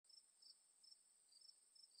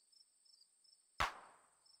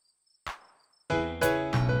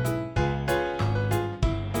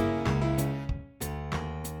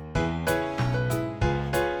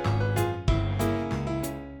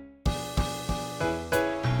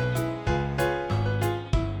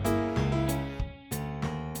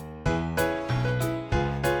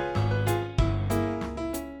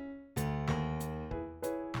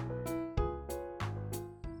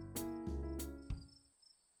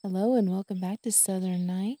Hello and welcome back to Southern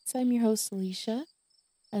Nights. I'm your host, Alicia.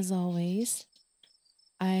 As always,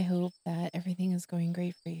 I hope that everything is going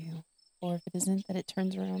great for you. Or if it isn't, that it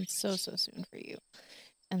turns around so soon for you.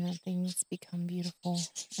 And that things become beautiful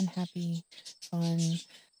and happy, fun,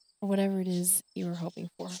 or whatever it is you were hoping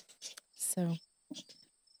for. So,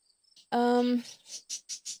 um,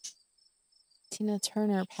 Tina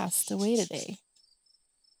Turner passed away today.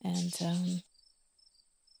 And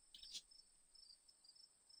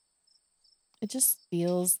it just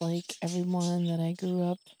feels like everyone that I grew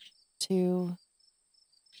up to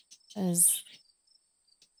is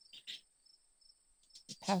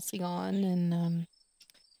passing on, and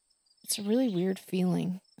it's a really weird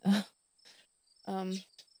feeling. um,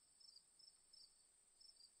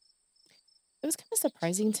 it was kind of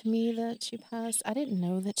surprising to me that she passed. I didn't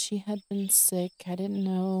know that she had been sick. I didn't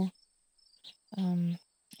know um,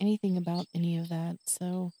 anything about any of that.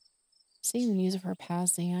 So seeing the news of her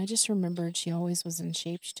passing, I just remembered she always was in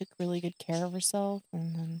shape. She took really good care of herself,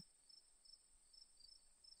 and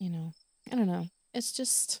you know, I don't know. It's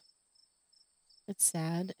just it's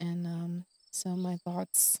sad, and so my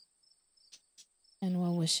thoughts and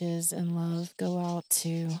well wishes and love go out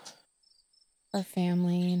to our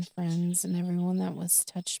family and friends and everyone that was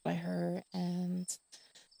touched by her, and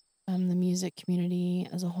the music community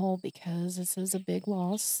as a whole, because this is a big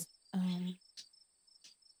loss.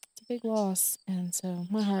 It's a big loss, and so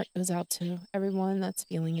my heart goes out to everyone that's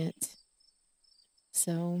feeling it.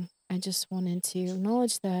 So I just wanted to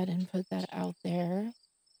acknowledge that and put that out there.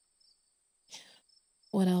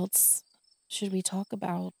 What else should we talk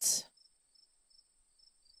about?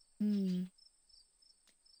 Hmm.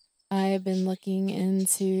 I've been looking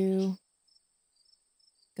into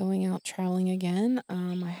going out traveling again.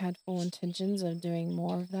 I had full intentions of doing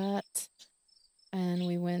more of that. And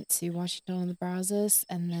we went to Washington on the Brazos,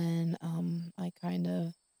 and then I kind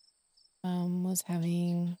of was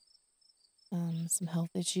having some health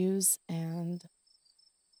issues, um,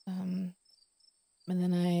 and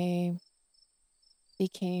then I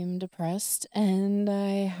became depressed, and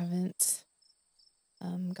I haven't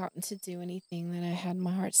gotten to do anything that I had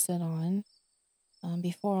my heart set on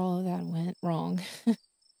before all of that went wrong.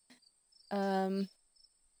 um,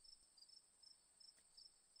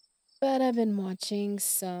 but I've been watching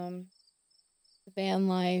some van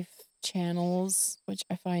life channels, which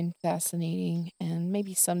I find fascinating, and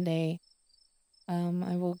maybe someday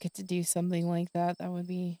I will get to do something like that. That would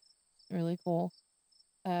be really cool.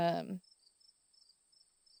 Um,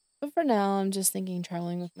 but for now, I'm just thinking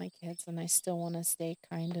traveling with my kids, and I still want to stay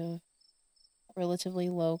kind of relatively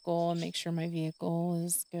local and make sure my vehicle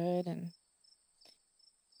is good. And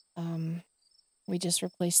um, we just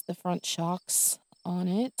replaced the front shocks on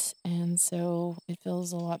it, and so it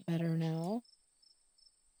feels a lot better now.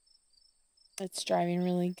 It's driving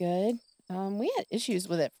really good. We had issues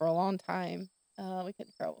with it for a long time. We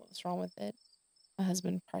couldn't figure out what was wrong with it. My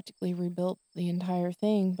husband practically rebuilt the entire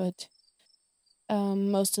thing, but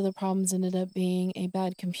most of the problems ended up being a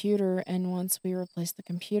bad computer, and once we replaced the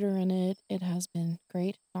computer in it, it has been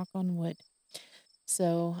great, knock on wood.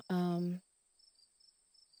 So,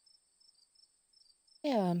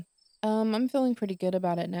 yeah, I'm feeling pretty good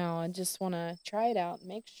about it now. I just want to try it out,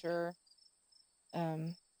 make sure.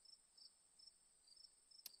 Um,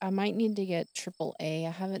 I might need to get triple A. I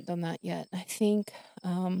haven't done that yet. I think,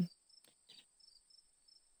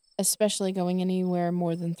 especially going anywhere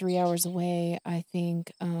more than 3 hours away, I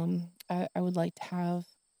think I would like to have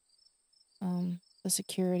the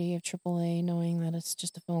security of AAA, knowing that it's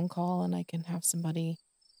just a phone call and I can have somebody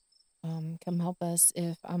come help us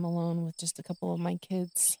if I'm alone with just a couple of my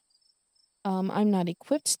kids. I'm not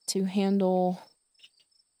equipped to handle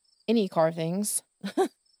any car things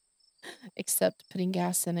except putting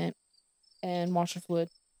gas in it and washer fluid.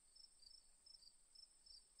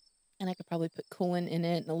 And I could probably put coolant in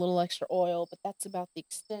it and a little extra oil, but that's about the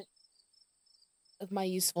extent of my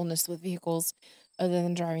usefulness with vehicles other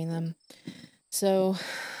than driving them. So,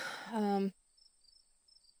 um,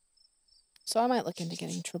 so I might look into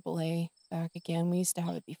getting AAA back again. We used to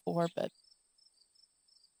have it before, but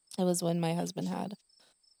it was when my husband had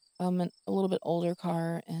a little bit older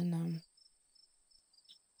car, and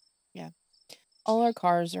yeah, all our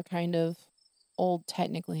cars are kind of old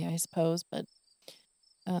technically, I suppose, but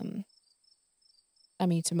um I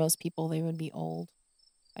mean, to most people they would be old,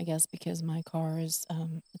 I guess, because my car is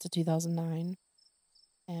it's a 2009,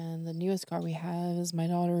 and the newest car we have is my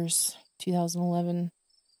daughter's 2011.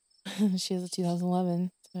 She has a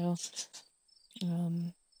 2011, so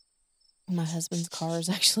um my husband's car is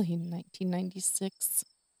actually 1996,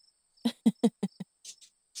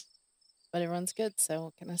 but it runs good, so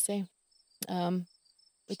what can I say? Um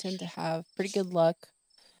We tend to have pretty good luck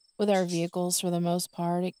with our vehicles for the most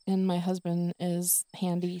part, and my husband is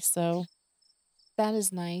handy, so that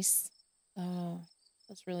is nice. Uh,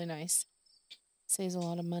 that's really nice. Saves a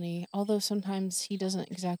lot of money, although sometimes he doesn't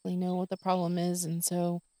exactly know what the problem is, and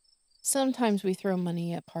so sometimes we throw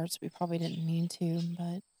money at parts we probably didn't mean to,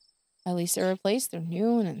 but at least they're replaced, they're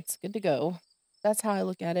new, and it's good to go. That's how I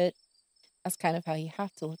look at it. That's kind of how you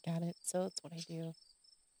have to look at it, so that's what I do.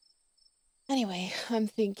 Anyway, I'm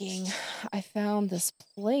thinking I found this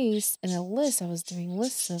place in a list. I was doing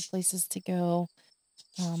lists of places to go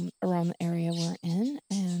around the area we're in,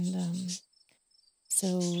 and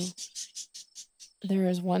so there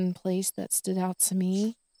is one place that stood out to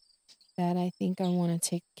me that I think I want to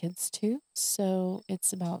take kids to. So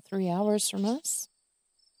it's about 3 hours from us,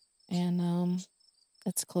 and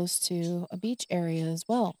it's close to a beach area as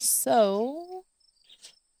well. So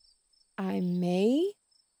I may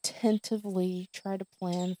tentatively try to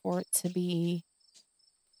plan for it to be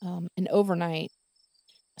an overnight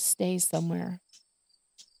stay somewhere.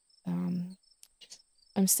 Um,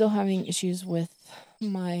 I'm still having issues with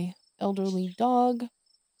my elderly dog.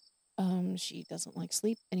 She doesn't like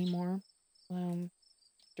sleep anymore. During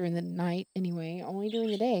the night anyway, only during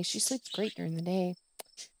the day. She sleeps great during the day.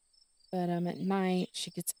 But at night she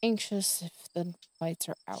gets anxious if the lights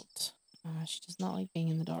are out. She does not like being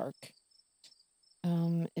in the dark.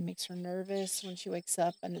 It makes her nervous when she wakes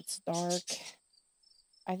up and it's dark.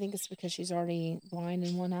 I think it's because she's already blind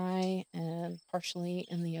in one eye and partially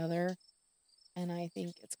in the other. And I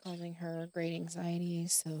think it's causing her great anxiety.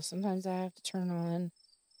 So sometimes I have to turn on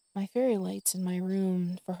my fairy lights in my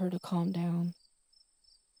room for her to calm down.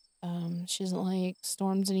 She doesn't like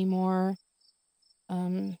storms anymore.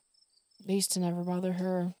 They used to never bother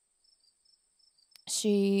her.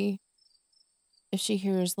 If she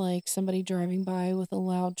hears like somebody driving by with a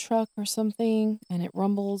loud truck or something and it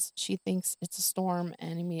rumbles, she thinks it's a storm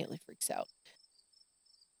and immediately freaks out.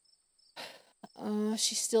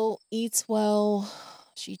 She still eats well.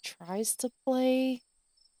 She tries to play.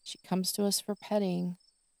 She comes to us for petting.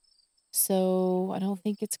 So I don't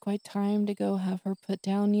think it's quite time to go have her put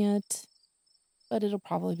down yet. But it'll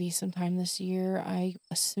probably be sometime this year, I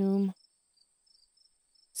assume.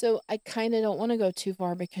 So I kind of don't want to go too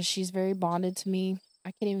far because she's very bonded to me.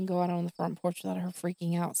 I can't even go out on the front porch without her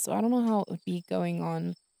freaking out. So I don't know how it would be going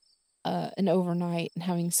on an overnight and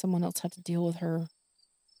having someone else have to deal with her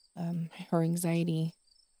anxiety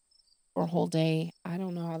for a whole day. I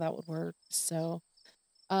don't know how that would work. So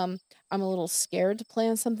I'm a little scared to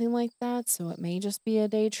plan something like that. So it may just be a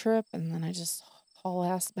day trip and then I just haul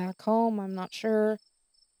ass back home. I'm not sure.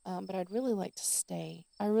 But I'd really like to stay.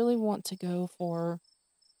 I really want to go for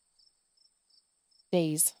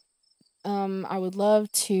days. I would love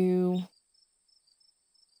to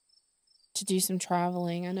do some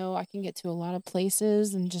traveling. I know I can get to a lot of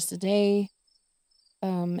places in just a day,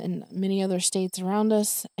 in many other states around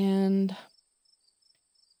us, and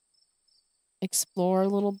explore a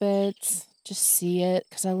little bit, just see it,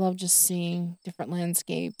 because I love just seeing different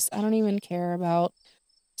landscapes. I don't even care about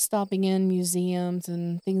stopping in museums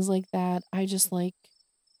and things like that. I just like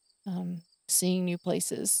seeing new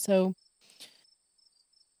places. So,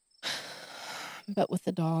 but with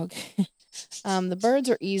the dog, the birds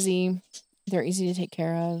are easy. They're easy to take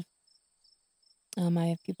care of. I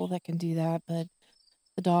have people that can do that, but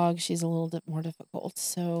the dog, she's a little bit more difficult.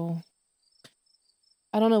 So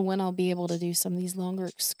I don't know when I'll be able to do some of these longer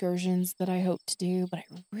excursions that I hope to do, but I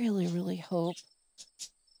really, really hope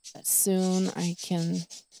that soon I can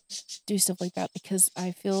do stuff like that because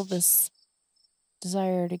I feel this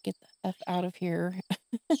desire to get the F out of here.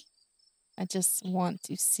 I just want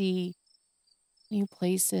to see new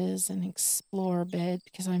places and explore a bit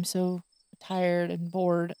because I'm so tired and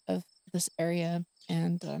bored of this area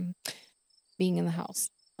and being in the house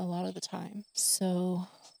a lot of the time. So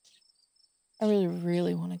I really,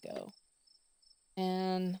 really want to go.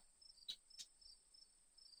 And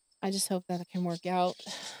I just hope that it can work out.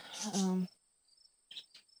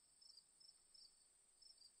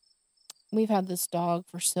 We've had this dog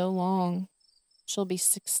for so long. She'll be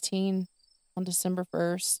 16 on December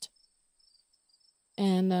 1st.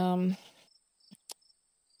 And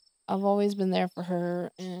I've always been there for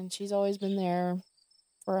her, and she's always been there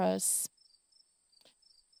for us.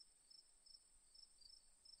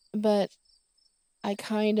 But I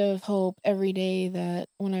kind of hope every day that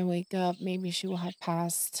when I wake up, maybe she will have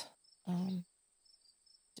passed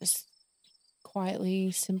just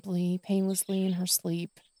quietly, simply, painlessly in her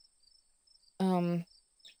sleep.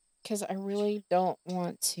 Because I really don't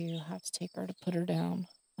want to have to take her to put her down.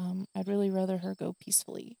 I'd really rather her go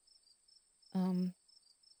peacefully.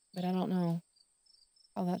 But I don't know.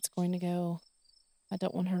 how that's going to go. I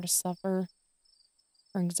don't want her to suffer.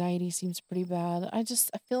 Her anxiety seems pretty bad. I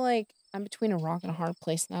feel like I'm between a rock and a hard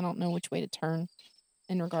place, and I don't know which way to turn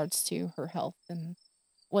in regards to her health and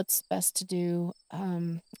what's best to do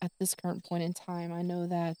at this current point in time. I know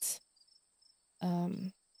that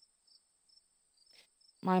um,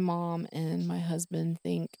 my mom and my husband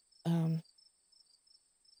think um,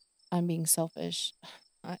 I'm being selfish,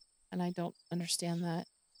 I, and I don't understand that.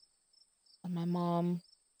 My mom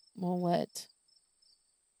will let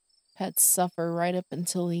pets suffer right up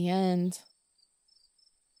until the end.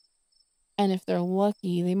 And if they're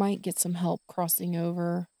lucky, they might get some help crossing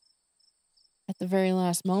over at the very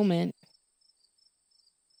last moment.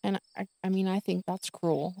 And I mean, I think that's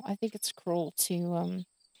cruel. I think it's cruel to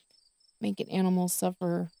make an animal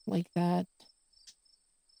suffer like that.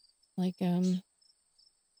 Like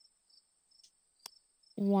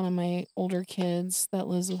one of my older kids that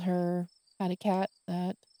lives with her had a cat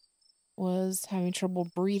that was having trouble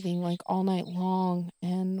breathing like all night long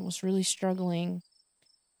and was really struggling.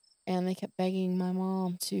 And they kept begging my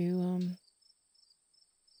mom to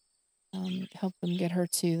help them get her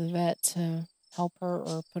to the vet to help her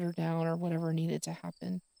or put her down or whatever needed to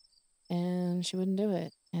happen. And she wouldn't do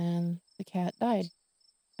it. And the cat died.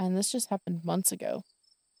 And this just happened months ago.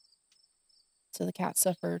 So the cat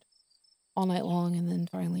suffered all night long and then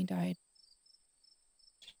finally died.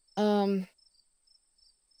 Um,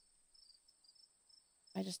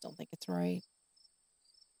 I just don't think it's right.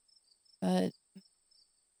 But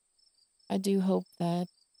I do hope that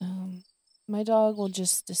my dog will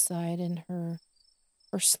just decide in her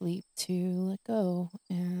sleep to let go,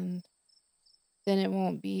 and then it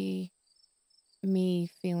won't be me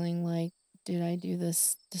feeling like, did I do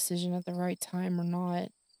this decision at the right time or not?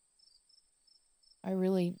 I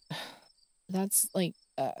really, that's a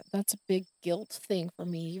big guilt thing for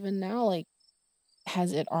me. Even now, like,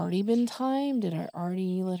 has it already been time? Did I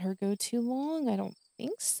already let her go too long? I don't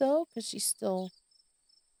think so, because she still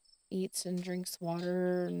eats and drinks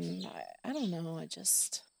water, and I don't know.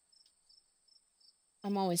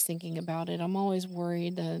 I'm always thinking about it. I'm always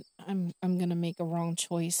worried that I'm gonna make a wrong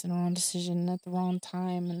choice and a wrong decision at the wrong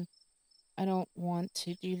time, and I don't want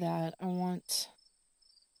to do that. I want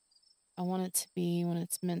it to be when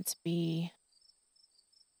it's meant to be,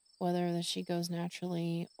 whether that she goes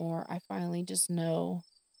naturally or I finally just know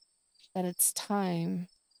that it's time,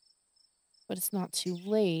 but it's not too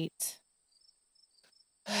late.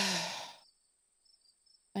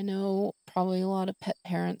 I know probably a lot of pet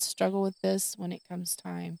parents struggle with this when it comes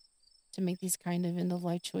time to make these kind of end of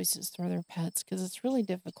life choices for their pets because it's really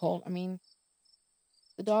difficult. I mean,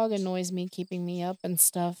 the dog annoys me keeping me up and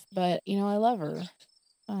stuff, but I love her.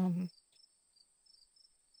 Um,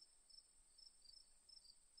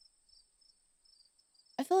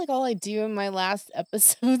 I feel like all I do in my last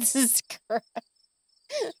episodes is cry.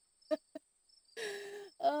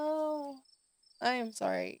 Oh, I am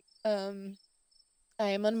sorry. I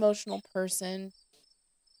am an emotional person.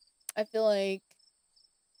 I feel like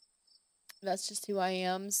that's just who I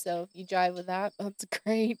am. So if you jive with that, that's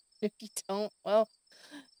great. If you don't, well,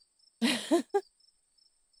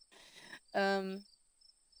 um,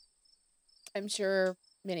 I'm sure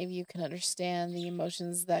many of you can understand the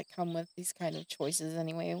emotions that come with these kind of choices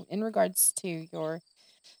anyway, in regards to your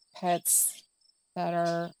pets that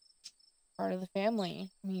are part of the family.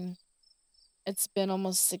 I mean, it's been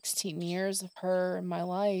almost 16 years of her in my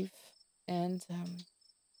life, and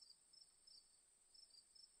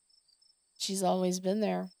she's always been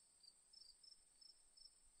there.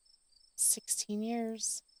 16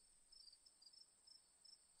 years.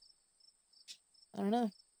 I don't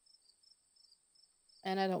know.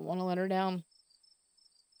 And I don't want to let her down.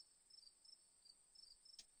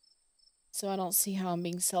 So I don't see how I'm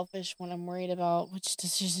being selfish when I'm worried about which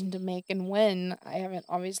decision to make and when. I haven't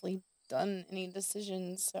obviously done any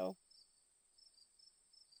decisions, so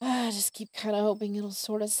I just keep kind of hoping it'll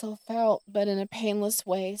sort itself out, but in a painless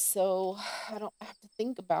way, so I don't have to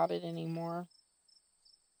think about it anymore.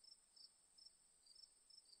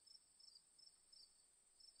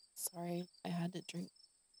 Sorry, I had to drink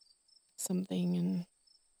something and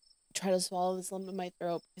try to swallow this lump in my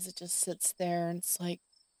throat because it just sits there and it's like,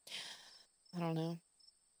 I don't know.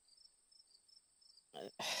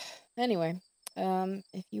 Anyway,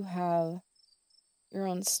 if you have your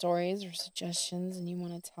own stories or suggestions and you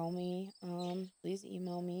want to tell me, please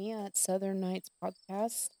email me at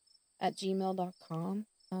southernnightspodcast@gmail.com.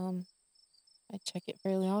 I check it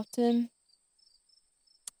fairly often.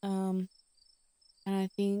 Um, and I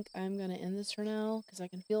think I'm going to end this for now because I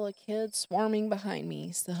can feel a kid swarming behind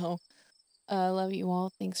me. So, I love you all.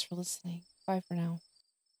 Thanks for listening. Bye for now.